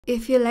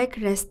If you like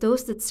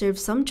restos that serve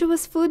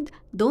sumptuous food,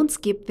 don't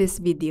skip this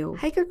video.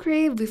 Hi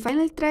ka-crave! We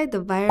finally tried the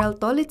viral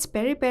TOLIT'S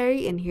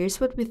Peri-Peri and here's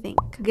what we think.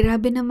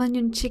 Grabe naman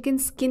yung chicken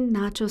skin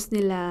nachos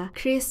nila.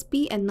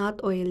 Crispy and not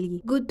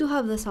oily. Good to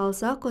have the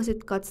salsa cause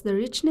it cuts the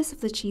richness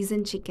of the cheese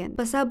and chicken.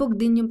 Pasabog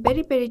din yung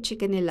peri-peri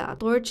chicken nila.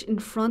 Torched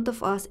in front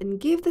of us and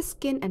gave the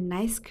skin a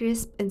nice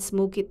crisp and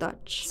smoky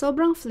touch.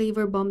 Sobrang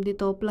flavor bomb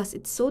nito plus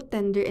it's so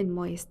tender and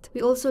moist. We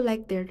also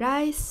like their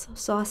rice,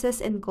 sauces,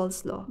 and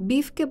coleslaw.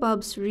 Beef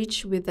kebabs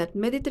rich with that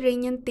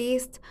Mediterranean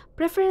taste.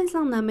 Preference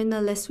lang namin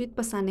na less sweet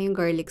pa sana yung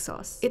garlic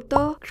sauce.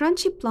 Ito,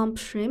 crunchy plump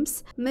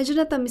shrimps. Medyo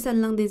natamisan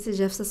lang din si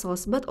Jeff sa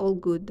sauce but all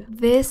good.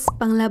 This,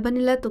 panglaban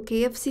nila to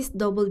KFC's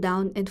Double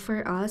Down and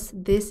for us,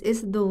 this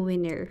is the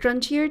winner.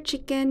 Crunchier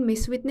chicken, may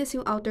sweetness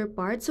yung outer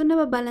part so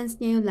nababalance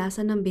niya yung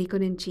lasa ng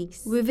bacon and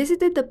cheese. We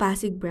visited the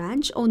Pasig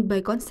branch owned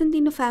by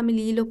Constantino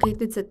family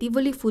located sa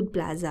Tivoli Food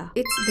Plaza.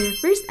 It's their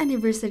first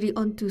anniversary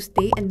on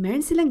Tuesday and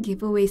meron silang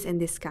giveaways and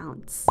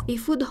discounts. A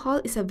food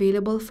hall is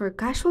available for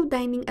casual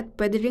dining at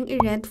pwede ring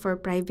i-rent for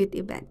private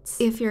events.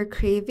 If you're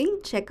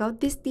craving, check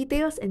out these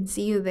details and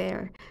see you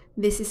there.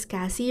 This is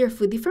Cassie, your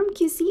foodie from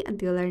QC.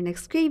 Until our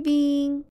next craving!